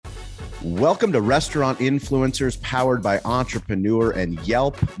Welcome to Restaurant Influencers, powered by Entrepreneur and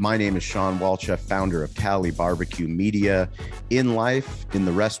Yelp. My name is Sean Walchef, founder of Cali Barbecue Media. In life, in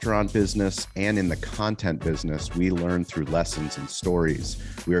the restaurant business, and in the content business, we learn through lessons and stories.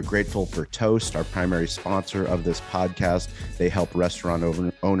 We are grateful for Toast, our primary sponsor of this podcast. They help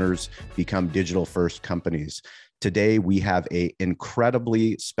restaurant owners become digital-first companies. Today, we have an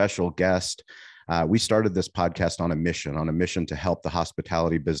incredibly special guest. We started this podcast on a mission to help the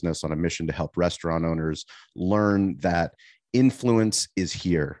hospitality business, on a mission to help restaurant owners learn that influence is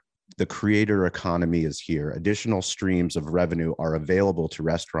here. The creator economy is here. Additional streams of revenue are available to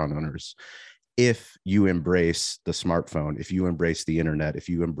restaurant owners if you embrace the smartphone, if you embrace the internet, if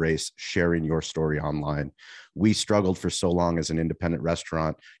you embrace sharing your story online. We struggled for so long as an independent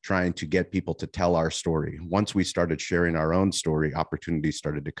restaurant trying to get people to tell our story. Once we started sharing our own story, opportunities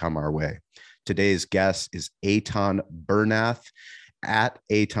started to come our way. Today's guest is Eitan Bernath. At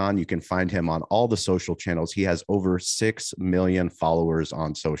Eitan, you can find him on all the social channels. He has over 6 million followers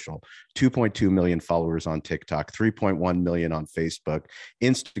on social, 2.2 million followers on TikTok, 3.1 million on Facebook,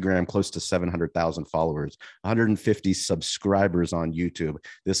 Instagram, close to 700,000 followers, 150 subscribers on YouTube.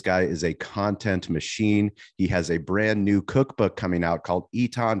 This guy is a content machine. He has a brand new cookbook coming out called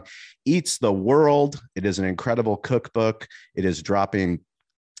Eitan Eats the World. It is an incredible cookbook. It is dropping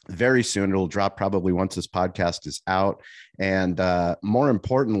very soon. It'll drop probably once this podcast is out. And more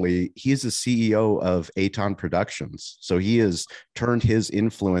importantly, he's the CEO of Eitan Productions. So he has turned his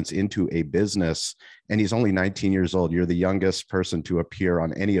influence into a business, and he's only 19 years old. You're the youngest person to appear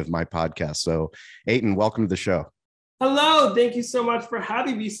on any of my podcasts. So Eitan, welcome to the show. Hello. Thank you so much for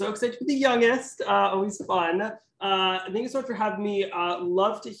having me. So excited to be the youngest. Always fun. Thank you so much for having me.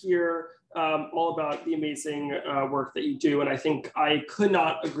 Love to hear all about the amazing work that you do. And I think I could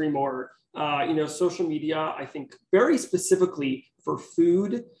not agree more. Social media, I think very specifically for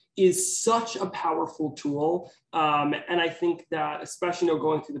food, is such a powerful tool. And I think that, especially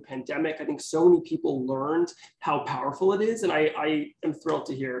going through the pandemic, I think so many people learned how powerful it is. And I am thrilled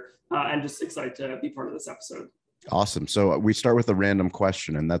to hear and just excited to be part of this episode. Awesome. So we start with a random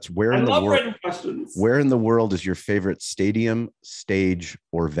question, and that's where in the world is your favorite stadium, stage,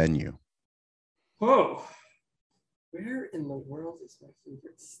 or venue? Oh, where in the world is my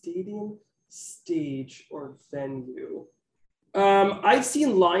favorite stadium, stage, or venue? I've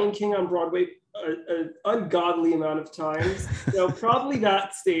seen Lion King on Broadway an ungodly amount of times. Probably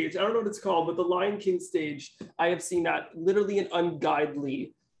that stage. I don't know what it's called, but the Lion King stage, I have seen that literally an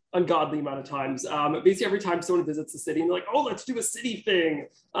ungodly amount of times. Basically, every time someone visits the city, and they're like, "Oh, let's do a city thing.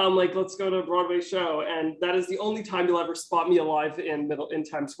 Let's go to a Broadway show." And that is the only time you'll ever spot me alive in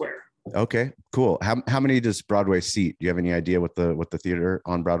Times Square. Okay, cool. How many does Broadway seat? Do you have any idea what the theater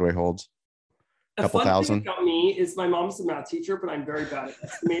on Broadway holds? A couple thousand? Thing about me is my mom's a math teacher, but I'm very bad at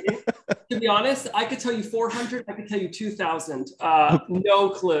estimating. To be honest, I could tell you 400. I could tell you 2,000. No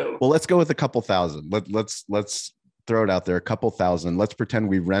clue. Well, let's go with a couple thousand. Let's throw it out there, a couple thousand. Let's pretend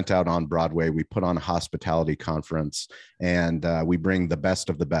we rent out on Broadway. We put on a hospitality conference, and we bring the best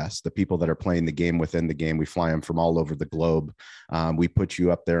of the best, the people that are playing the game within the game. We fly them from all over the globe. We put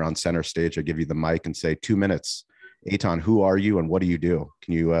you up there on center stage. I give you the mic and say, 2 minutes. Eitan, who are you and what do you do?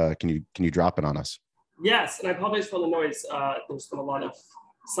 Can you drop it on us? Yes, and I apologize for the noise. There's been a lot of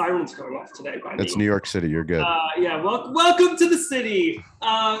sirens going off today by me. It's New York City. You're good. Welcome to the city.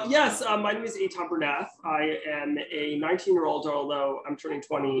 Yes, my name is Eitan Bernath. I am a 19-year-old, although I'm turning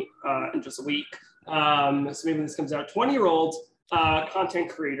 20 in just a week. So maybe this comes out. 20-year-old content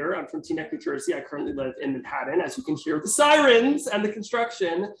creator. I'm from Teaneck, New Jersey. I currently live in Manhattan. As you can hear the sirens and the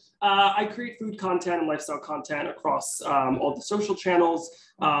construction. I create food content and lifestyle content across all the social channels.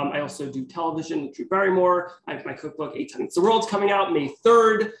 I also do television with Drew Barrymore. I have my cookbook, Eitan Eats the World, coming out May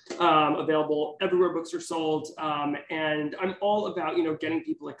 3rd, available everywhere books are sold. And I'm all about, getting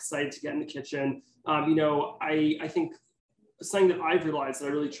people excited to get in the kitchen. I think something that I've realized that I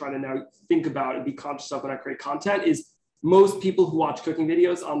really try to now think about and be conscious of when I create content is most people who watch cooking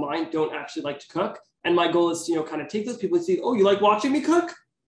videos online don't actually like to cook. And my goal is to, kind of take those people and say, oh, you like watching me cook?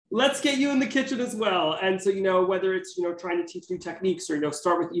 Let's get you in the kitchen as well. And so, whether it's, trying to teach new techniques or,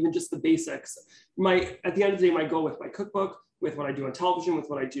 start with even just the basics. At the end of the day, my goal with my cookbook, with what I do on television, with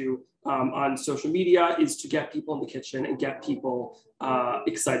what I do on social media is to get people in the kitchen and get people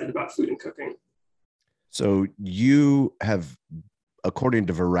excited about food and cooking. So you have, according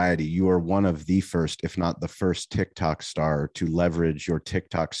to Variety, you are one of the first, if not the first TikTok star to leverage your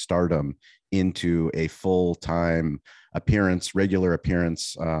TikTok stardom into a full-time regular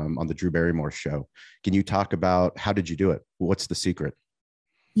appearance on the Drew Barrymore show. Can you talk about how did you do it? What's the secret?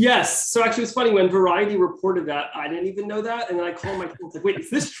 Yes. So actually, it's funny when Variety reported that, I didn't even know that, and then I called my friends like, "Wait, is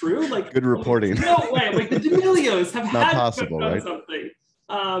this true?" Like, Good reporting. Like, no way. Like the D'Amelios have Not had possible, done right? something.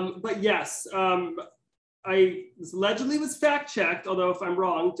 But yes, I allegedly was fact checked. Although if I'm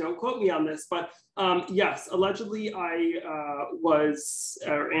wrong, don't quote me on this. But yes, allegedly I was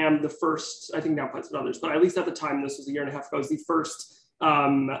or am the first. I think now plans with others, but at least at the time, this was a year and a half ago. I was the first.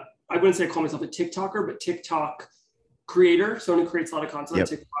 I wouldn't say I call myself a TikToker, but TikTok creator, someone who creates a lot of content on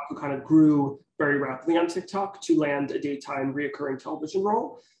TikTok, who kind of grew very rapidly on TikTok to land a daytime reoccurring television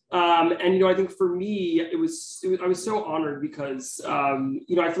role. And I think for me, I was so honored because I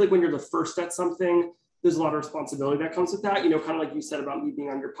feel like when you're the first at something, there's a lot of responsibility that comes with that. Kind of like you said about me being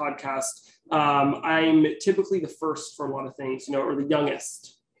on your podcast. I'm typically the first for a lot of things, or the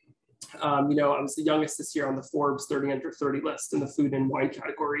youngest. I was the youngest this year on the Forbes 30 under 30 list in the food and wine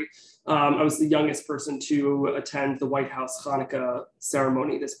category. I was the youngest person to attend the White House Hanukkah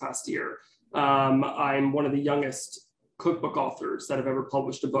ceremony this past year. I'm one of the youngest cookbook authors that have ever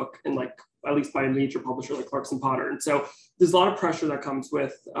published a book, and at least by a major publisher like Clarkson Potter. And so there's a lot of pressure that comes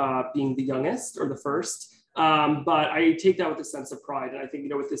with being the youngest or the first. But I take that with a sense of pride. And I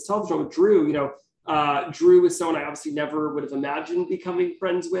think, with this television with Drew, Drew is someone I obviously never would have imagined becoming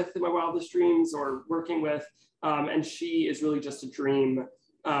friends with in my wildest dreams or working with. And she is really just a dream.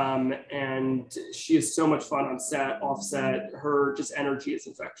 And she is so much fun on set, off set. Her just energy is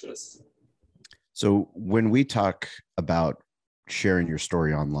infectious. So when we talk about sharing your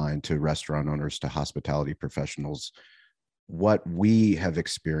story online to restaurant owners, to hospitality professionals, what we have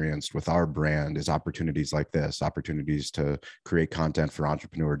experienced with our brand is opportunities like this, opportunities to create content for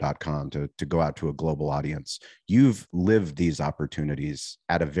entrepreneur.com, to go out to a global audience. You've lived these opportunities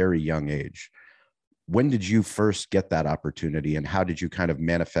at a very young age. When did you first get that opportunity, and how did you kind of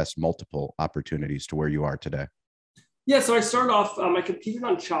manifest multiple opportunities to where you are today? Yeah, so I started off, I competed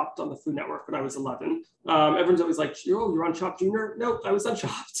on Chopped on the Food Network when I was 11. Everyone's always like, you're on Chopped Junior? Nope, I was on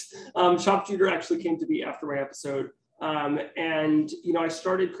Chopped. Chopped Junior actually came to be after my episode. And I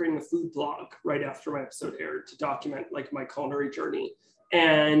started creating a food blog right after my episode aired to document my culinary journey.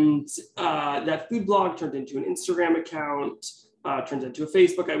 And that food blog turned into an Instagram account, turned into a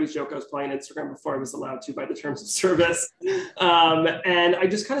Facebook. I always joke I was playing Instagram before I was allowed to by the terms of service. And I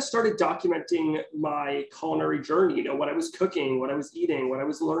just kind of started documenting my culinary journey, what I was cooking, what I was eating, what I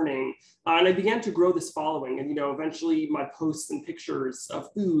was learning. And I began to grow this following. And, eventually my posts and pictures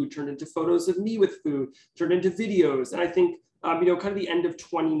of food turned into photos of me with food, turned into videos. And I think, kind of the end of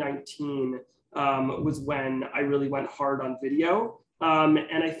 2019 was when I really went hard on video.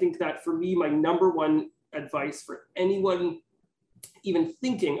 And I think that for me, my number one advice for anyone even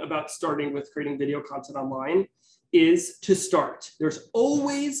thinking about starting with creating video content online is to start. There's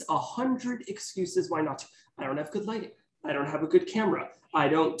always 100 excuses why not. I don't have good lighting. I don't have a good camera. I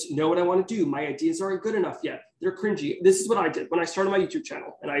don't know what I want to do. My ideas aren't good enough yet. They're cringy. This is what I did when I started my YouTube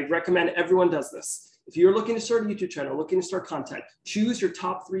channel, and I recommend everyone does this. If you're looking to start a YouTube channel, looking to start content, choose your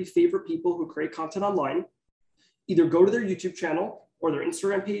top 3 favorite people who create content online. Either go to their YouTube channel or their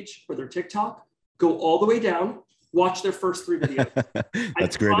Instagram page or their TikTok, go all the way down, watch their first 3 videos.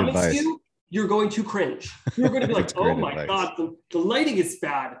 That's great advice. You're going to cringe. You're going to be like, oh my God, the lighting is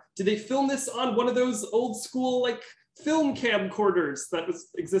bad. Did they film this on one of those old school film camcorders that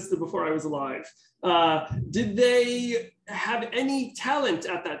existed before I was alive? Did they have any talent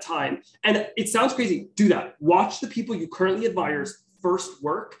at that time? And it sounds crazy. Do that. Watch the people you currently admire's first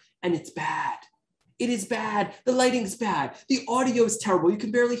work, and it's bad. It is bad. The lighting's bad. The audio is terrible. You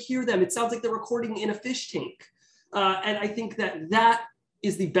can barely hear them. It sounds like they're recording in a fish tank. And I think that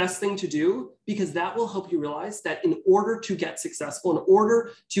is the best thing to do, because that will help you realize that in order to get successful, in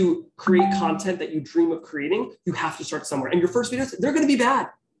order to create content that you dream of creating, you have to start somewhere. And your first videos, they're going to be bad.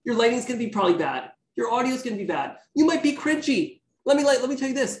 Your lighting's going to be probably bad. Your audio's going to be bad. You might be cringy. Let me tell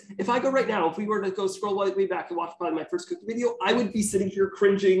you this. If I go right now, if we were to go scroll way back and watch probably my first cooking video, I would be sitting here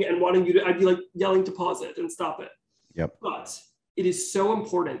cringing and wanting you to, I'd be yelling to pause it and stop it. Yep. But it is so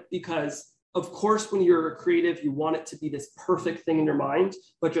important because, of course, when you're a creative, you want it to be this perfect thing in your mind,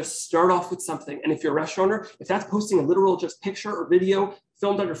 but just start off with something. And if you're a restaurant owner, if that's posting a literal just picture or video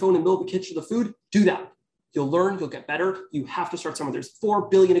filmed on your phone in the middle of the kitchen of the food, do that. You'll learn, you'll get better. You have to start somewhere. There's 4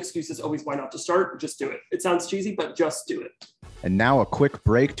 billion excuses always why not to start. Just do it. It sounds cheesy, but just do it. And now a quick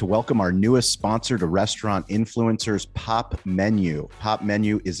break to welcome our newest sponsor to restaurant influencers, Popmenu.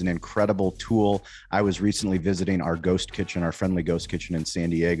 Popmenu is an incredible tool. I was recently visiting our ghost kitchen, our friendly ghost kitchen in San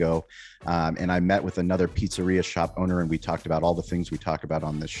Diego. And I met with another pizzeria shop owner, and we talked about all the things we talk about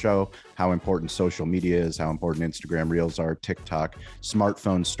on this show, how important social media is, how important Instagram Reels are, TikTok,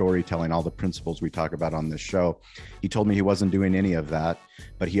 smartphone storytelling, all the principles we talk about on this show. He told me he wasn't doing any of that.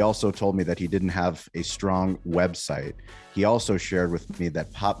 but he also told me that he didn't have a strong website. He also shared with me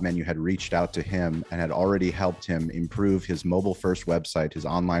that Popmenu had reached out to him and had already helped him improve his mobile first website, his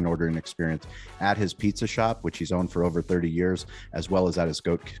online ordering experience at his pizza shop, which he's owned for over 30 years, as well as at his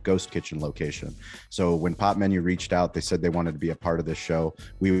Ghost Kitchen location. So when Popmenu reached out, they said they wanted to be a part of this show.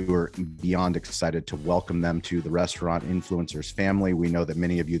 We were beyond excited to welcome them to the Restaurant Influencers family. We know that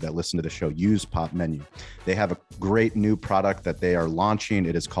many of you that listen to the show use Popmenu. They have a great new product that they are launching.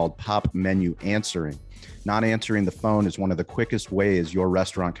 It is called Popmenu Answering. Not answering the phone is one of the quickest ways your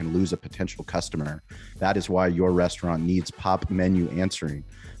restaurant can lose a potential customer. That is why your restaurant needs Popmenu Answering.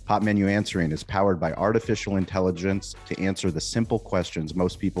 Popmenu Answering is powered by artificial intelligence to answer the simple questions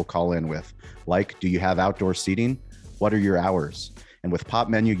most people call in with, like, do you have outdoor seating? What are your hours? And with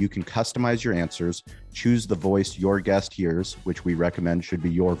Popmenu, you can customize your answers, choose the voice your guest hears, which we recommend should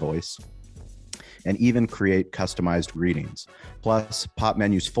be your voice, and even create customized greetings. Plus,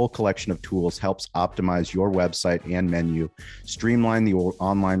 Popmenu's full collection of tools helps optimize your website and menu, streamline the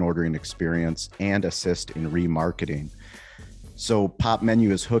online ordering experience, and assist in remarketing. So Popmenu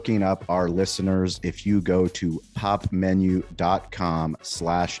is hooking up our listeners. If you go to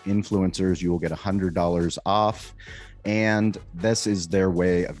popmenu.com/influencers, you will get $100 off. And this is their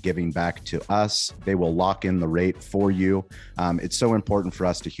way of giving back to us. They will lock in the rate for you. It's so important for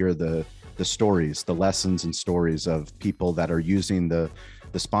us to hear the stories, the lessons and stories of people that are using the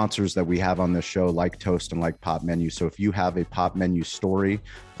sponsors that we have on this show, like Toast and like Popmenu. So if you have a Popmenu story,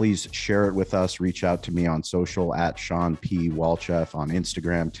 please share it with us. Reach out to me on social at Sean P. Walchef on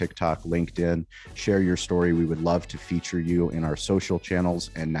Instagram, TikTok, LinkedIn. Share your story. We would love to feature you in our social channels.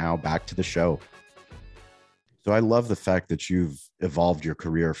 And now back to the show. So I love the fact that you've evolved your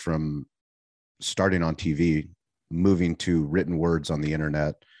career from starting on TV, moving to written words on the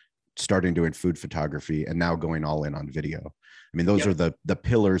internet, starting doing food photography, and now going all in on video. I mean, those are the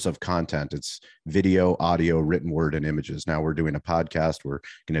pillars of content. It's video, audio, written word, and images. Now we're doing a podcast. We're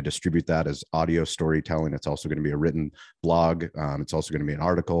going to distribute that as audio storytelling. It's also going to be a written blog. It's also going to be an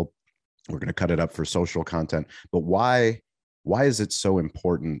article. We're going to cut it up for social content. But why is it so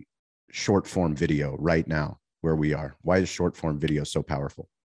important, short form video right now where we are? Why is short form video so powerful?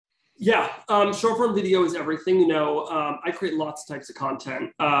 Yeah, short form video is everything. I create lots of types of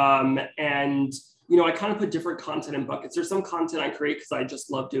content, and I kind of put different content in buckets. There's some content I create because I just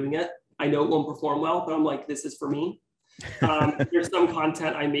love doing it. I know it won't perform well, but I'm like, this is for me. There's some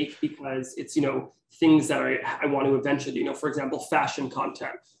content I make because it's things that I want to eventually do. For example, fashion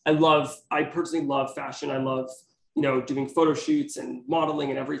content. I personally love fashion. I love doing photo shoots and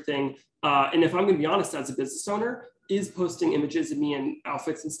modeling and everything. And if I'm going to be honest, as a business owner, is posting images of me in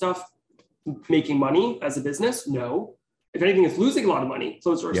outfits and stuff making money as a business? No. If anything, it's losing a lot of money.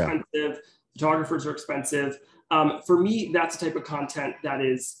 Clothes are expensive. Photographers are expensive. For me, that's the type of content that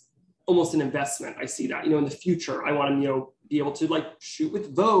is almost an investment. I see that, in the future, I want to, be able to shoot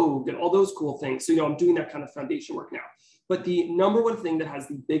with Vogue and all those cool things. So, I'm doing that kind of foundation work now. But the number one thing that has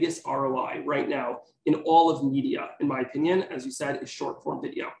the biggest ROI right now in all of media, in my opinion, as you said, is short form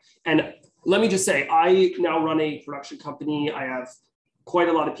video. And let me just say, I now run a production company. I have quite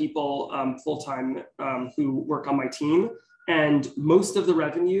a lot of people full-time who work on my team. And most of the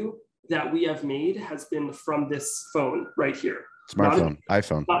revenue that we have made has been from this phone right here. Smartphone,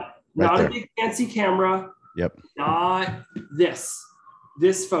 iPhone. Not a big fancy camera. Yep. Not this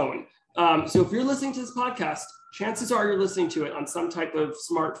phone. So if you're listening to this podcast, chances are you're listening to it on some type of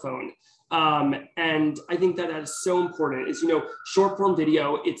smartphone. And I think that is so important is, short form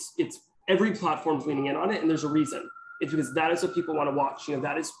video, it's every platform's leaning in on it. And there's a reason. It's because that is what people want to watch.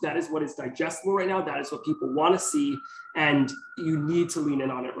 That is what is digestible right now. That is what people want to see. And you need to lean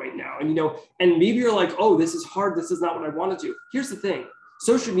in on it right now. And, and maybe you're like, oh, this is hard. This is not what I want to do. Here's the thing.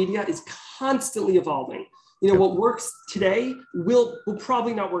 Social media is constantly evolving. What works today will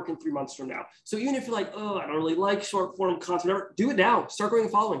probably not work in 3 months from now. So even if you're like, oh, I don't really like short form content, do it now. Start going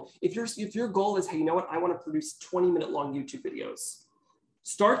and following. If your goal is, hey, you know what? I want to produce 20-minute long YouTube videos.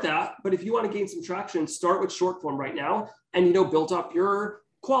 Start that. But if you want to gain some traction, start with short form right now and, build up your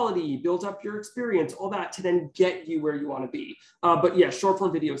quality, build up your experience, all that to then get you where you want to be. But yeah, short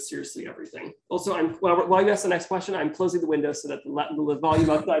form video is seriously everything. Also, while you ask the next question, I'm closing the window so that the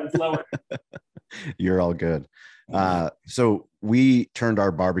volume outside is lower. You're all good. So we turned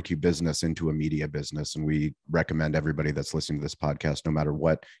our barbecue business into a media business, and we recommend everybody that's listening to this podcast, no matter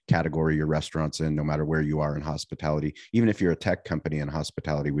what category your restaurant's in, no matter where you are in hospitality, even if you're a tech company in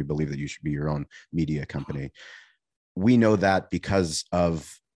hospitality, we believe that you should be your own media company. We know that because of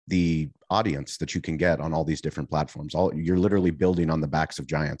the audience that you can get on all these different platforms. You're literally building on the backs of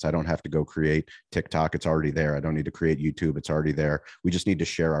giants. I don't have to go create TikTok. It's already there. I don't need to create YouTube. It's already there. We just need to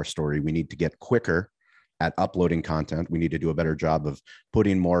share our story. We need to get quicker at uploading content. We need to do a better job of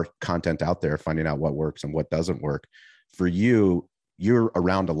putting more content out there, finding out what works and what doesn't work. For you, you're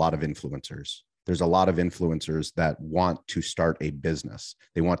around a lot of influencers. There's a lot of influencers that want to start a business.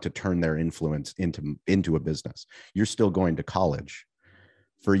 They want to turn their influence into a business. You're still going to college.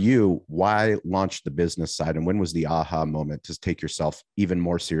 For you, why launch the business side? And when was the aha moment to take yourself even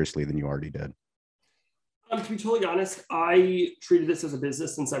more seriously than you already did? To be totally honest, I treated this as a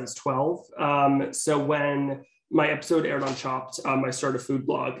business since I was 12. So when my episode aired on Chopped, I started a food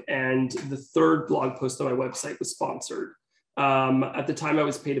blog, and the third blog post on my website was sponsored. At the time, I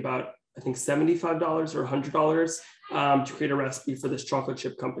was paid about, I think, $75 or $100 to create a recipe for this chocolate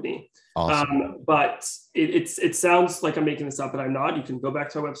chip company. Awesome. But it sounds like I'm making this up, but I'm not. You can go back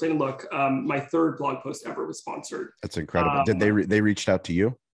to my website and look. My third blog post ever was sponsored. That's incredible. Did they reached out to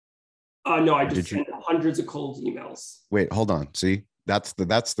you? No, I just sent hundreds of cold emails. Wait, hold on. See, that's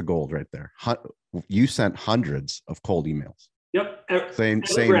the gold right there. You sent hundreds of cold emails. Yep.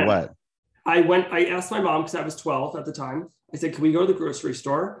 Saying what? I asked my mom, because I was 12 at the time. I said, can we go to the grocery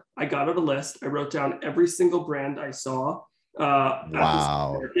store? I got out a list. I wrote down every single brand I saw that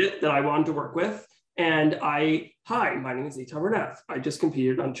I wanted to work with. And hi, my name is Eitan Berneth. I just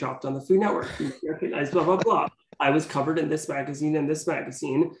competed on Chopped on the Food Network. Blah, blah, blah. I was covered in this magazine and this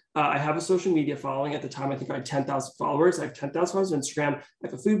magazine. I have a social media following. At the time, I think I had 10,000 followers. I have 10,000 followers on Instagram. I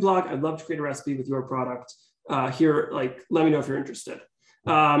have a food blog. I'd love to create a recipe with your product. Let me know if you're interested.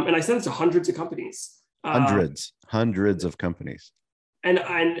 And I sent it to hundreds of companies. Hundreds of companies. And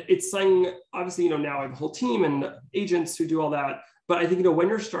it's saying, obviously, now I have a whole team and agents who do all that. But I think, when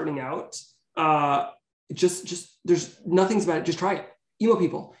you're starting out, just there's nothing's about it. Just try it. Email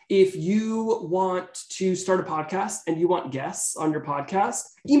people. If you want to start a podcast and you want guests on your podcast,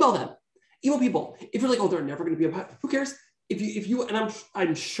 email them. Email people. If you're like, oh, they're never going to be a podcast, who cares? If you and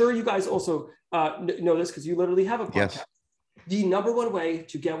I'm sure you guys also know this because you literally have a podcast. Yes. The number one way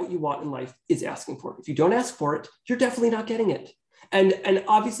to get what you want in life is asking for it. If you don't ask for it, you're definitely not getting it. And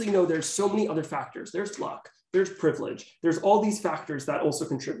obviously, there's so many other factors. There's luck, there's privilege, there's all these factors that also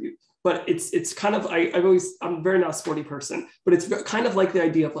contribute. But it's kind of, I'm very not a sporty person, but it's kind of like the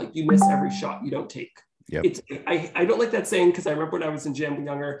idea of you miss every shot you don't take. Yep. I don't like that saying, because I remember when I was in gym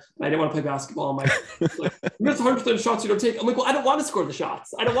younger, and I didn't want to play basketball. I'm like, you miss 100% of shots you don't take. I'm like, well, I don't want to score the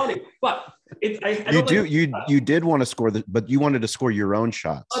shots. I don't want to. But you did want to score but you wanted to score your own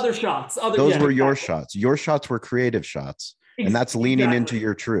shots. Other shots. Those were your shots. Your shots were creative shots. And that's leaning into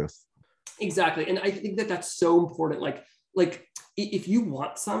your truth. Exactly. And I think that's so important. Like if you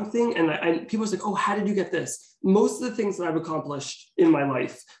want something, and people are like, oh, how did you get this? Most of the things that I've accomplished in my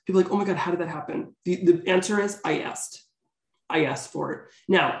life, people are like, oh my God, how did that happen? The answer is I asked for it.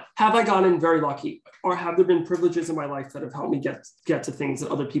 Now, have I gotten very lucky, or have there been privileges in my life that have helped me get to things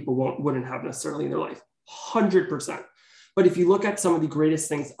that other people wouldn't have necessarily in their life? 100%. But if you look at some of the greatest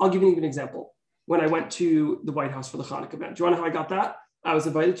things, I'll give you an example. When I went to the White House for the Hanukkah event, do you want to know how I got that? I was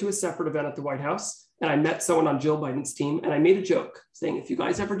invited to a separate event at the White House, and I met someone on Jill Biden's team, and I made a joke saying, if you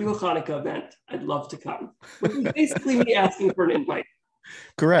guys ever do a Hanukkah event, I'd love to come. Which was basically me asking for an invite.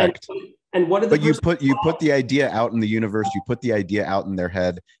 Correct. And what did but you put the idea out in the universe, you put the idea out in their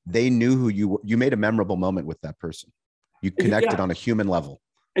head. They knew who you made a memorable moment with that person. You connected on a human level.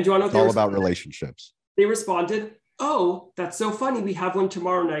 And do you want to know it's all about relationships. They responded, oh, that's so funny. We have one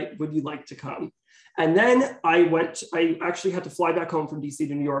tomorrow night. Would you like to come? And then I actually had to fly back home from DC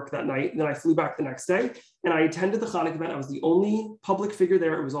to New York that night. And then I flew back the next day, and I attended the Hanukkah event. I was the only public figure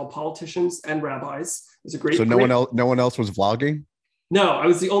there. It was all politicians and rabbis. It was a great. So no one else was vlogging? No, I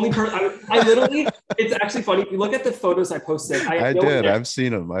was the only person. I literally, it's actually funny. If you look at the photos I posted, I've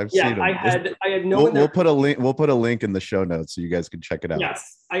seen them. I've seen them. I had no one there. We'll put a link in the show notes so you guys can check it out.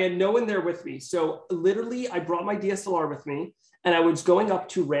 Yes. I had no one there with me. So literally I brought my DSLR with me, and I was going up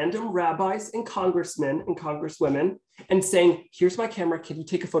to random rabbis and congressmen and congresswomen and saying, here's my camera. Can you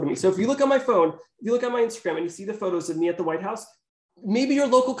take a photo of me? So if you look on my phone, if you look on my Instagram and you see the photos of me at the White House, maybe your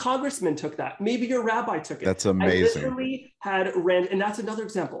local congressman took that. Maybe your rabbi took it. That's amazing. I literally had and that's another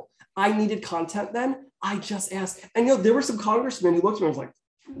example. I needed content then. I just asked. And there were some congressmen who looked at me and was like,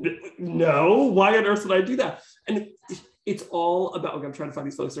 no, why on earth would I do that? And it's all about, I'm trying to find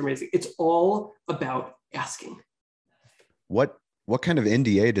these photos. They're amazing. It's all about asking. What kind of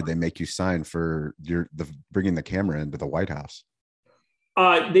NDA did they make you sign for bringing the camera into the White House?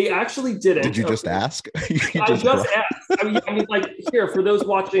 They actually didn't. Did you just ask? I just asked. I mean, like here for those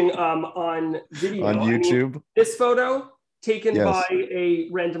watching on video on YouTube. this photo taken by a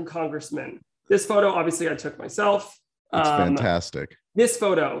random congressman. This photo, obviously, I took myself. It's fantastic. This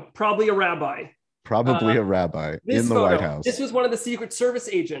photo, probably a rabbi. Probably a rabbi in the White House. This was one of the Secret Service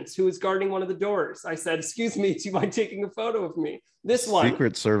agents who was guarding one of the doors. I said, "Excuse me, do you mind taking a photo of me?" This one.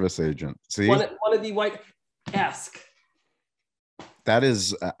 Secret Service agent. See? One of the white... Ask. That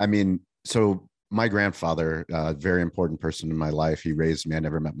is, I mean, so my grandfather, a very important person in my life. He raised me. I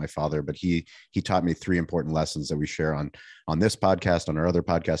never met my father, but he taught me 3 important lessons that we share on this podcast, on our other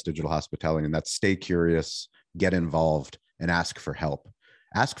podcast, Digital Hospitality, and that's stay curious, get involved, and ask for help.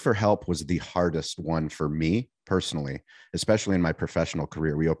 Ask for help was the hardest one for me personally, especially in my professional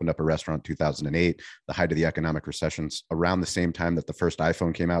career. We opened up a restaurant in 2008, the height of the economic recessions, around the same time that the first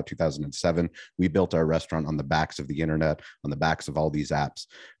iPhone came out, 2007. We built our restaurant on the backs of the internet, on the backs of all these apps.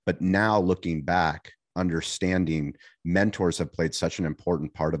 But now looking back, understanding mentors have played such an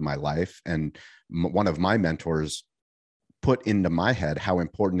important part of my life. And one of my mentors put into my head how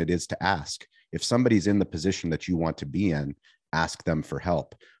important it is to ask. If somebody's in the position that you want to be in, ask them for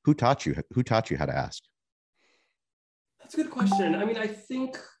help. Who taught you how to ask? That's a good question. I mean, I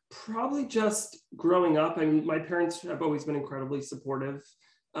think probably just growing up. I mean, my parents have always been incredibly supportive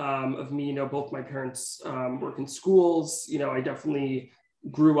of me. You know, both my parents work in schools. You know, I definitely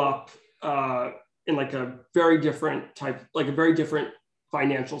grew up in like a very different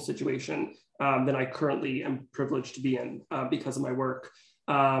financial situation than I currently am privileged to be in because of my work.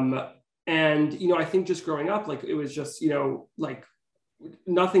 And, you know, I think just growing up, like, it was just, you know, like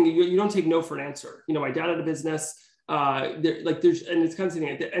nothing, you don't take no for an answer. You know, my dad had a business, and it's kind of saying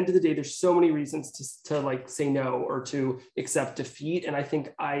at the end of the day, there's so many reasons to like say no or to accept defeat. And I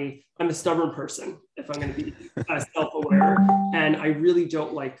think I'm a stubborn person, if I'm going to be self-aware, and I really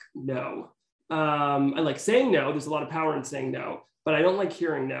don't like no. I like saying no. There's a lot of power in saying no, but I don't like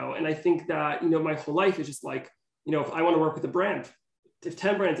hearing no. And I think that, you know, my whole life is just like, you know, if I want to work with a brand, if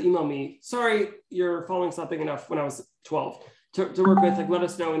 10 brands email me, sorry, your following's not big enough when I was 12 to work with, like, let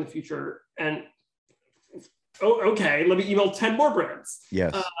us know in the future. And, oh, okay, let me email 10 more brands.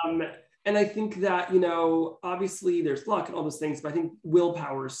 Yes. And I think that, you know, obviously there's luck and all those things, but I think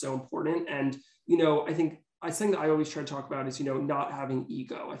willpower is so important. And, you know, I think something that I always try to talk about is, you know, not having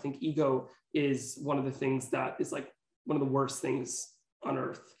ego. I think ego is one of the things that is like one of the worst things on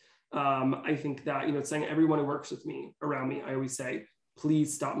earth. I think that, you know, saying everyone who works with me, around me, I always say,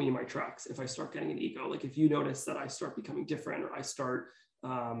 please stop me in my tracks if I start getting an ego. Like, if you notice that I start becoming different, or I start,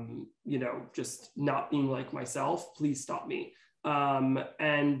 you know, just not being like myself, please stop me.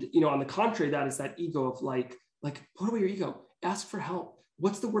 And, you know, on the contrary, that is that ego of like, put away your ego, ask for help.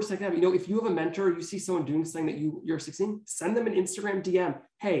 What's the worst that can happen? You know, if you have a mentor, you see someone doing something that you're succeeding, send them an Instagram DM.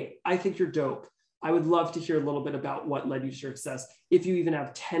 Hey, I think you're dope. I would love to hear a little bit about what led you to your success. If you even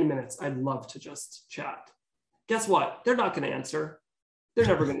have 10 minutes, I'd love to just chat. Guess what? They're not going to answer. They're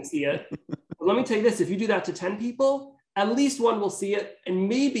never going to see it. But let me tell you this, if you do that to 10 people, at least one will see it. And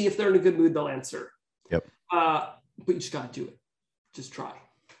maybe if they're in a good mood, they'll answer. Yep. But you just got to do it. Just try.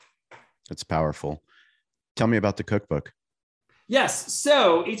 It's powerful. Tell me about the cookbook. Yes.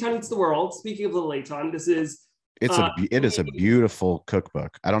 So Eitan Eats the World. Speaking of little Eitan, it is a beautiful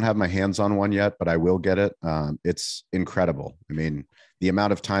cookbook. I don't have my hands on one yet, but I will get it. It's incredible. I mean, the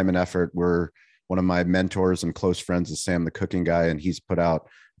amount of time and effort. One of my mentors and close friends is Sam, the cooking guy, and he's put out,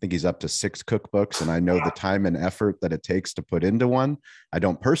 I think he's up to 6 cookbooks, and I know the time and effort that it takes to put into one. I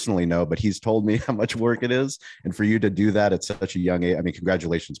don't personally know, but he's told me how much work it is. And for you to do that at such a young age, I mean,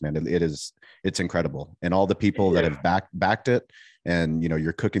 congratulations, man. It's incredible. And all the people that have backed it, and, you know,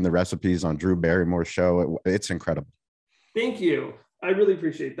 you're cooking the recipes on Drew Barrymore's show. It's incredible. Thank you. I really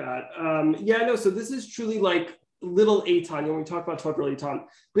appreciate that. So this is truly like little Eitan. When we talk about 12-year-old Eitan,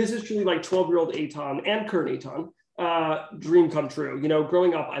 this is truly like 12-year-old Eitan and current Eitan, dream come true. You know,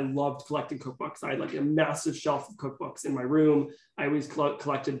 growing up, I loved collecting cookbooks. I had like a massive shelf of cookbooks in my room. I always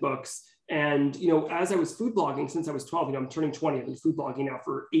collected books. And, you know, as I was food blogging since I was 12, you know, I'm turning 20. I've been food blogging now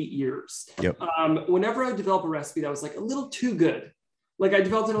for 8 years. Yep. Whenever I would develop a recipe that was like a little too good, like I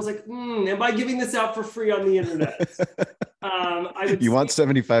developed it, I was like, am I giving this out for free on the internet? You want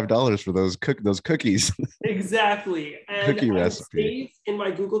 $75 for those cookies. Exactly. And cookie I recipe. saved in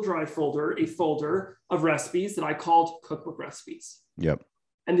my Google Drive folder a folder of recipes that I called cookbook recipes. Yep.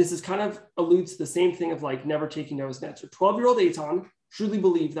 And this is kind of alludes to the same thing of like never taking no as an answer. 12-year-old Eitan truly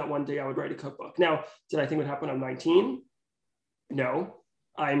believed that one day I would write a cookbook. Now, did I think it would happen when I'm 19? No.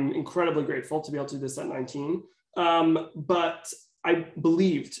 I'm incredibly grateful to be able to do this at 19. But I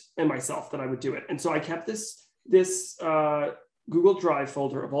believed in myself that I would do it. And so I kept this Google Drive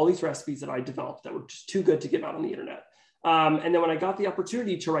folder of all these recipes that I developed that were just too good to give out on the internet. And then when I got the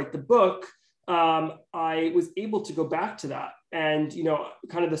opportunity to write the book, I was able to go back to that. And,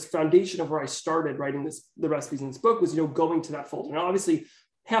 kind of this foundation of where I started writing the recipes in this book was, going to that folder. Now, obviously,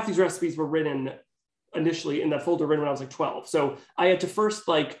 half these recipes were written initially in that folder written when I was like 12. So I had to first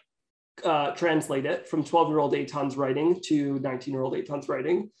translate it from 12-year-old Eitan's writing to 19-year-old Eitan's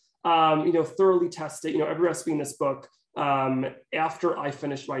writing, thoroughly test it, every recipe in this book after I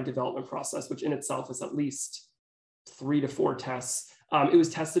finished my development process, which in itself is at least 3 to 4 tests. It was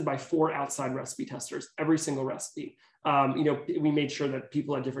tested by 4 outside recipe testers, every single recipe. We made sure that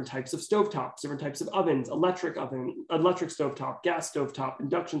people had different types of stovetops, different types of ovens, electric stovetop, gas stovetop,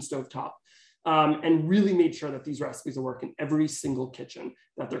 induction stovetop, and really made sure that these recipes will work in every single kitchen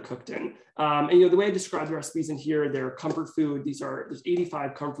that they're cooked in. The way I describe the recipes in here, they're comfort food. There's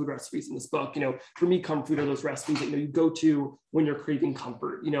 85 comfort food recipes in this book. For me, comfort food are those recipes that you go to when you're craving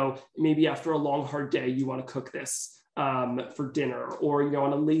comfort. Maybe after a long, hard day, you want to cook this for dinner, or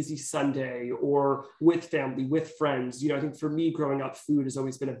on a lazy Sunday, or with family, with friends. I think for me, growing up, food has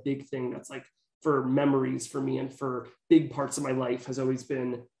always been a big thing. That's like for memories for me, and for big parts of my life has always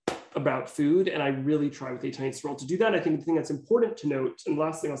been about food. And I really try with Eitan Eats the World to do that. I think the thing that's important to note, and the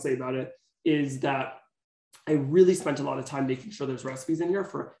last thing I'll say about it, is that I really spent a lot of time making sure there's recipes in here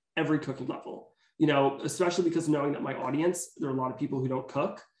for every cooking level, especially because knowing that my audience, there are a lot of people who don't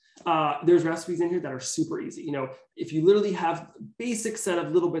cook. There's recipes in here that are super easy. If you literally have a basic set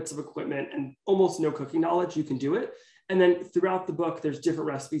of little bits of equipment and almost no cooking knowledge, you can do it. And then throughout the book, there's different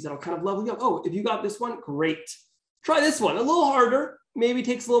recipes that'll kind of level you up. Oh, if you got this one, great. Try this one, a little harder, maybe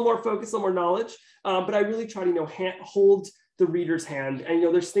takes a little more focus, a little more knowledge. But I really try to, hold the reader's hand. And,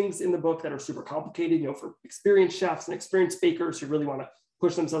 there's things in the book that are super complicated, for experienced chefs and experienced bakers who really want to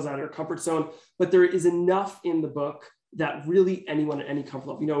push themselves out of their comfort zone. But there is enough in the book that really anyone at any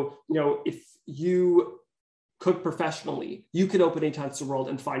comfort level, if you cook professionally, you can open Eitan Eats the World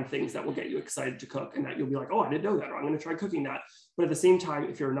and find things that will get you excited to cook, and that you'll be like, oh, I didn't know that, or I'm going to try cooking that. But at the same time,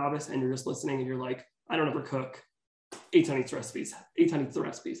 if you're a novice and you're just listening and you're like, I don't ever cook, Eitan Eats recipes. Eitan Eats the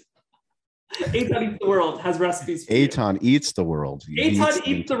recipes. Eitan Eats the World has recipes. Eitan Eats the World. Eitan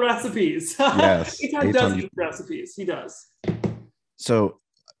eats the recipes. Yes. Eitan does eat recipes. He does. So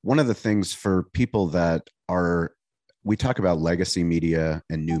one of the things for people that we talk about legacy media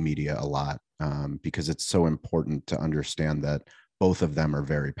and new media a lot because it's so important to understand that both of them are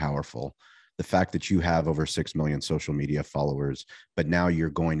very powerful. The fact that you have over 6 million social media followers, but now you're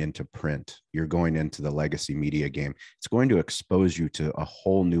going into print, you're going into the legacy media game, it's going to expose you to a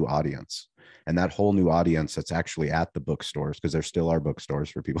whole new audience. And that whole new audience that's actually at the bookstores, because there still are bookstores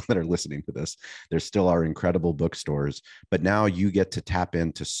for people that are listening to this, there still are incredible bookstores, but now you get to tap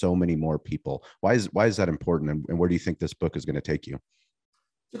into so many more people. Why is that important? And where do you think this book is going to take you?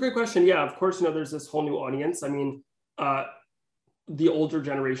 It's a great question. Yeah, of course, there's this whole new audience. I mean, the older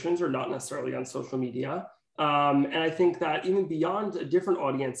generations are not necessarily on social media. And I think that even beyond a different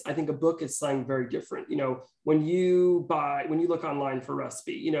audience, I think a book is something very different. When you look online for a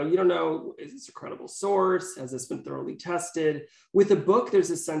recipe, you don't know, is this a credible source? Has this been thoroughly tested? With a book,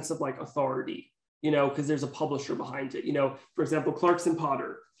 there's a sense of like authority, because there's a publisher behind it. For example, Clarkson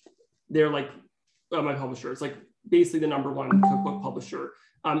Potter, they're like my publisher. It's like basically the #1 cookbook publisher.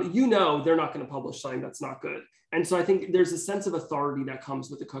 They're not going to publish something that's not good. And so I think there's a sense of authority that comes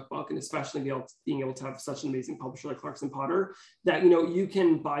with the cookbook, and especially being able to have such an amazing publisher like Clarkson Potter, that, you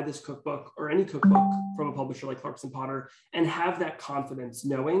can buy this cookbook or any cookbook from a publisher like Clarkson Potter and have that confidence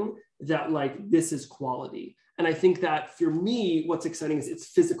knowing that like, this is quality. And I think that for me, what's exciting is it's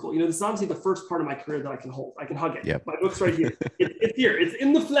physical. This is obviously the first part of my career that I can hold. I can hug it. Yep. My book's right here. It's here. It's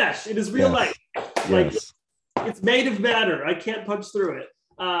in the flesh. It is real life. Like, Yes. It's made of matter. I can't punch through it.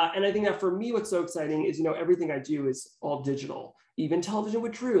 And I think that for me, what's so exciting is, everything I do is all digital. Even Television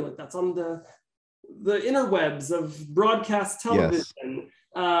with Drew, like that's on the interwebs of broadcast television. Yes.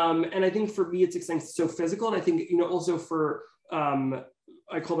 And I think for me, it's exciting. It's so physical. And I think, also for,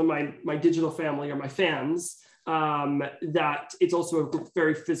 I call them my digital family or my fans, that it's also a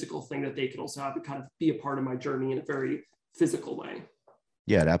very physical thing that they can also have to kind of be a part of my journey in a very physical way.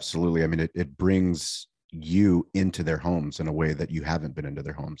 Yeah, absolutely. I mean, it brings you into their homes in a way that you haven't been into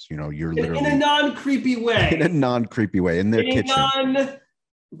their homes. You're literally in a non-creepy way. In a non-creepy way, in their kitchen.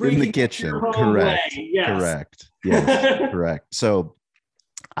 In the kitchen, correct. Yes. Correct. Yes, correct. So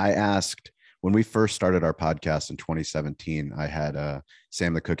I asked, when we first started our podcast in 2017, I had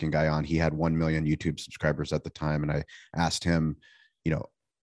Sam the Cooking Guy on. He had 1 million YouTube subscribers at the time. And I asked him,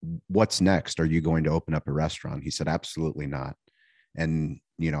 what's next? Are you going to open up a restaurant? He said, absolutely not. And,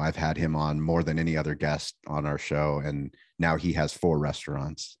 I've had him on more than any other guest on our show. And now he has 4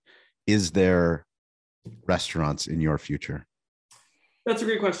 restaurants. Is there restaurants in your future? That's a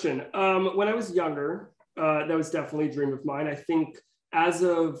great question. When I was younger, that was definitely a dream of mine. I think as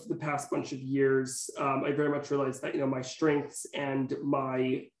of the past bunch of years, I very much realized that, my strengths and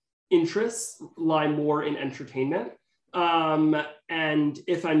my interests lie more in entertainment. And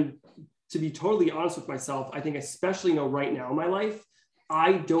if I'm to be totally honest with myself, I think especially, right now in my life,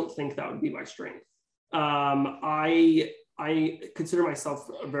 I don't think that would be my strength. I consider myself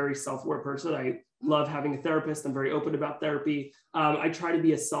a very self-aware person. I love having a therapist. I'm very open about therapy. I try to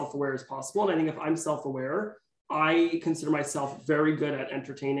be as self-aware as possible. And I think if I'm self-aware, I consider myself very good at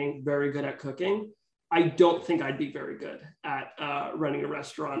entertaining, very good at cooking. I don't think I'd be very good at running a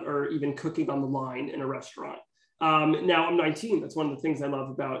restaurant or even cooking on the line in a restaurant. Now I'm 19. That's one of the things I love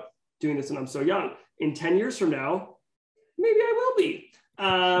about doing this when I'm so young. In 10 years from now, maybe I will be.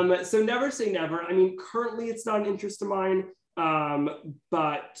 So never say never. I mean, currently it's not an interest of mine,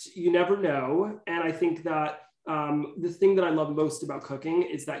 but you never know. And I think that the thing that I love most about cooking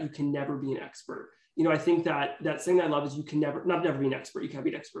is that you can never be an expert. I think that thing I love is you can never be an expert. You can't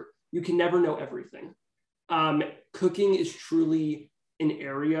be an expert. You can never know everything. Cooking is truly an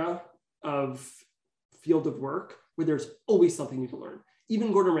area of field of work where there's always something you can learn.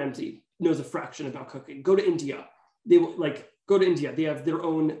 Even Gordon Ramsay knows a fraction about cooking. Go to India. Go to India. They have their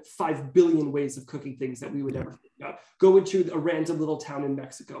own 5 billion ways of cooking things that we would never think about. Go into a random little town in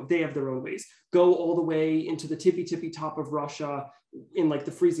Mexico. They have their own ways. Go all the way into the tippy top of Russia in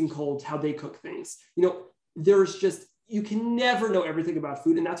the freezing cold, how they cook things. There's just, you can never know everything about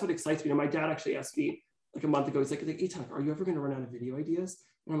food. And that's what excites me. My dad actually asked me a month ago, he's like, Eitan, are you ever going to run out of video ideas?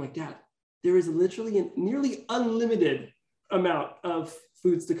 And I'm like, Dad, there is literally a nearly unlimited amount of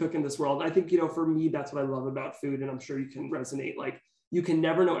foods to cook in this world. I think, for me, that's what I love about food. And I'm sure you can resonate. You can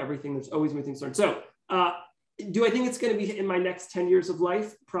never know everything. There's always new things to learn. So do I think it's going to be in my next 10 years of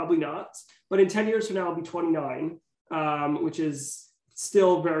life? Probably not. But in 10 years from now, I'll be 29, which is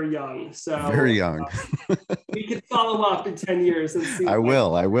still very young. So very young. We can follow up in 10 years and see. I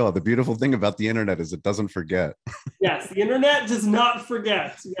will. The beautiful thing about the internet is it doesn't forget. Yes, the internet does not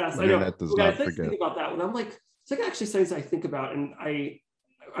forget. Yes, the internet does not forget. Think about that when I'm it's actually something I think about, and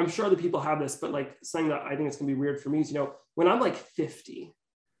I'm sure other people have this, but something that I think it's gonna be weird for me is, when I'm 50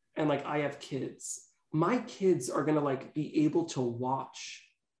 and I have kids, my kids are gonna be able to watch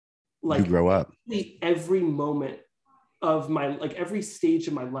you grow up every moment of my every stage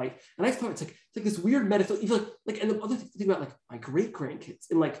of my life. And I thought it's this weird metaphor. You feel and the other thing about my great grandkids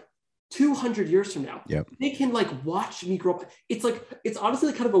in 200 years from now, yep, they can watch me grow up. It's it's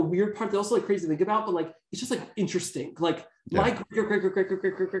honestly kind of a weird part. They're also crazy to think about, but it's just interesting. My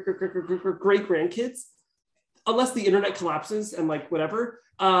great grandkids, unless the internet collapses and whatever,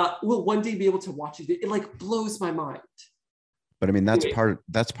 will one day be able to watch it. It blows my mind. But I mean, that's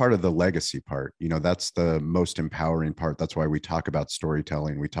part of the legacy part. That's the most empowering part. That's why we talk about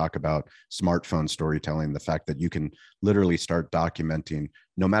storytelling. We talk about smartphone storytelling, the fact that you can literally start documenting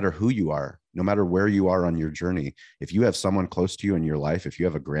no matter who you are, no matter where you are on your journey. If you have someone close to you in your life, if you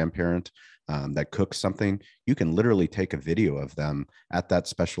have a grandparent that cooks something, you can literally take a video of them at that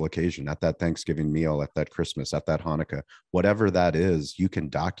special occasion, at that Thanksgiving meal, at that Christmas, at that Hanukkah, whatever that is, you can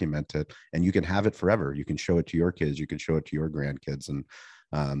document it and you can have it forever. You can show it to your kids, you can show it to your grandkids, and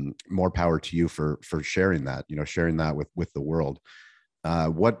more power to you for sharing that, sharing that with the world.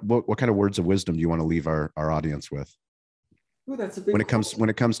 What kind of words of wisdom do you want to leave our audience with? Ooh, that's a big when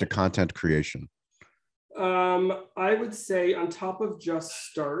it comes to content creation? I would say on top of just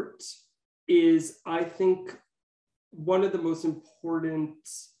start is, I think, one of the most important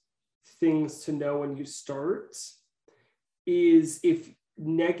things to know when you start is if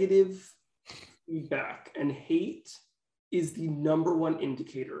negative feedback and hate is the number one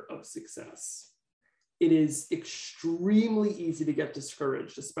indicator of success. It is extremely easy to get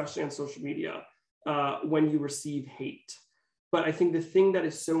discouraged, especially on social media, when you receive hate. But I think the thing that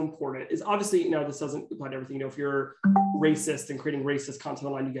is so important is, obviously, this doesn't apply to everything. If you're racist and creating racist content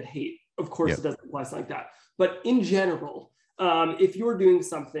online, you get hate. Of course, yep, It doesn't apply to something like that. But in general, if you're doing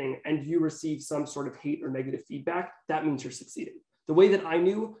something and you receive some sort of hate or negative feedback, that means you're succeeding. The way that I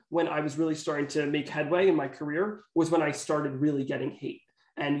knew when I was really starting to make headway in my career was when I started really getting hate.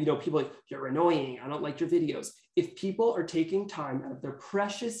 And, people like, you're annoying, I don't like your videos. If people are taking time out of their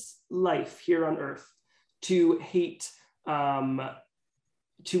precious life here on earth to hate on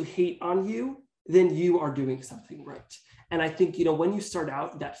you, then you are doing something right. And I think, when you start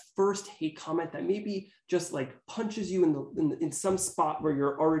out, that first hate comment that maybe just punches you in some spot where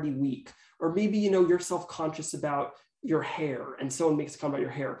you're already weak, or maybe, you're self-conscious about your hair and someone makes a comment about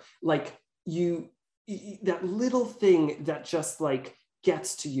your hair, that little thing that just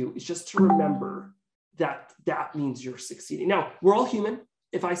gets to you is just to remember that means you're succeeding. Now, we're all human.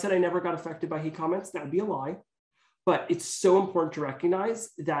 If I said I never got affected by hate comments, that would be a lie. But it's so important to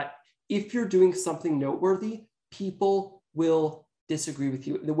recognize that if you're doing something noteworthy, people will disagree with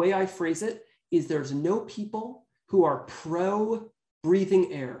you. The way I phrase it is there's no people who are pro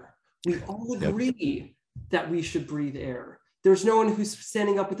breathing air. We all agree that we should breathe air. There's no one who's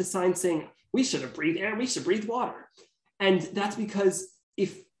standing up with a sign saying, we shouldn't breathe air, we should breathe water. And that's because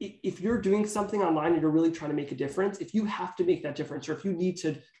if you're doing something online and you're really trying to make a difference, if you have to make that difference, or if you need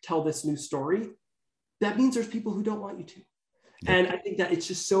to tell this new story, that means there's people who don't want you to. And I think that it's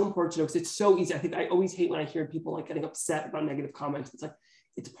just so important to know, because it's so easy. I think I always hate when I hear people like getting upset about negative comments. It's like,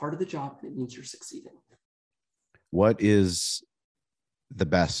 it's part of the job and it means you're succeeding. What is the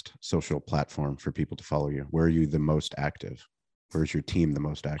best social platform for people to follow you? Where are you the most active? Where's your team the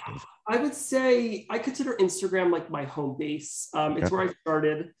most active? I would say I consider Instagram like my home base. It's where I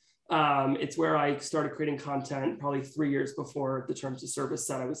started. It's where I started creating content probably 3 years before the terms of service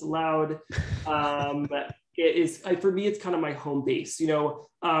said I was allowed. It is, for me, it's kind of my home base.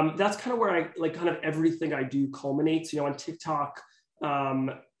 That's kind of where I like kind of everything I do culminates. On TikTok,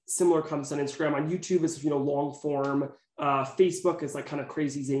 similar comes on Instagram. On YouTube is long form. Facebook is like kind of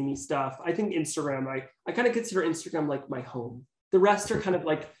crazy zany stuff. I think Instagram, I kind of consider Instagram like my home. The rest are kind of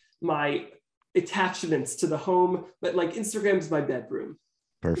like my attachments to the home, but like Instagram is my bedroom.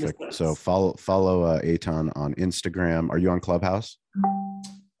 Perfect. So follow Eitan on Instagram. Are you on Clubhouse?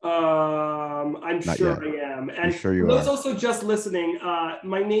 I'm Not sure yet. I am. And sure you those are. also just listening,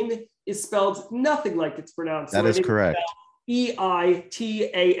 my name is spelled nothing like it's pronounced. That is correct.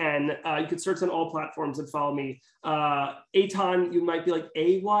 Eitan. You can search on all platforms and follow me. Eitan, you might be like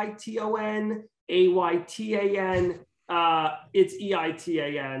Ayton, Aytan. It's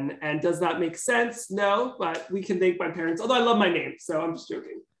Eitan. And does that make sense? No, but we can thank my parents. Although I love my name, so I'm just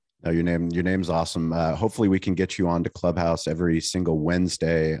joking. No, your name's awesome. Hopefully we can get you on to Clubhouse every single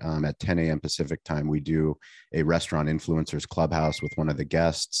Wednesday at 10 a.m. Pacific time. We do a restaurant influencers Clubhouse with one of the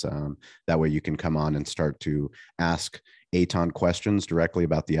guests. That way you can come on and start to ask Eitan questions directly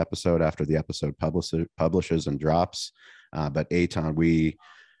about the episode after the episode publishes and drops. But Eitan, we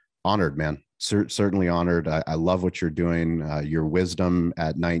honored, man. Certainly honored. I love what you're doing. Your wisdom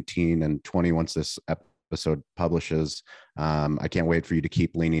at 19 and 20, once this episode publishes, I can't wait for you to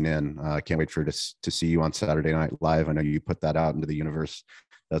keep leaning in. I can't wait for to see you on Saturday Night Live. I know you put that out into the universe.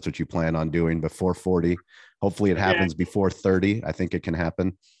 That's what you plan on doing before 40. Hopefully it happens before 30. I think it can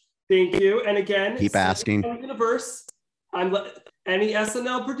happen. Thank you. And again, keep asking. Universe. Any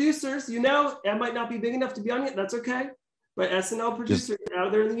SNL producers, it might not be big enough to be on it. That's okay. But SNL producers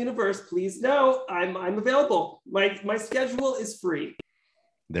out there in the universe, please know I'm available. My schedule is free.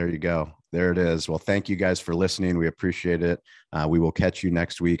 There you go. There it is. Well, thank you guys for listening. We appreciate it. We will catch you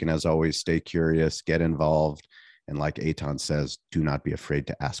next week. And as always, stay curious, get involved. And like Eitan says, do not be afraid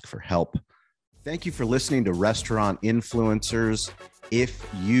to ask for help. Thank you for listening to Restaurant Influencers. If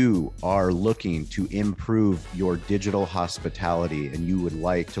you are looking to improve your digital hospitality and you would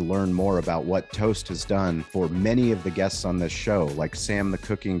like to learn more about what Toast has done for many of the guests on this show, like Sam the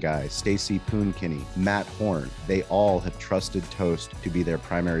Cooking Guy, Stacy Poonkinney, Matt Horn, they all have trusted Toast to be their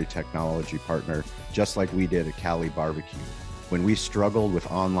primary technology partner, just like we did at Cali Barbecue. When we struggled with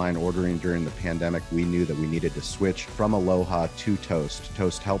online ordering during the pandemic, we knew that we needed to switch from Aloha to Toast.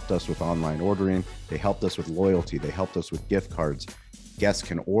 Toast helped us with online ordering. They helped us with loyalty. They helped us with gift cards. Guests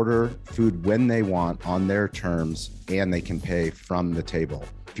can order food when they want on their terms, and they can pay from the table.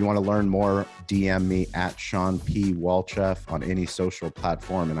 If you want to learn more, DM me at Sean P. Walchef on any social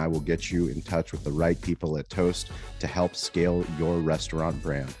platform, and I will get you in touch with the right people at Toast to help scale your restaurant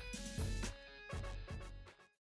brand.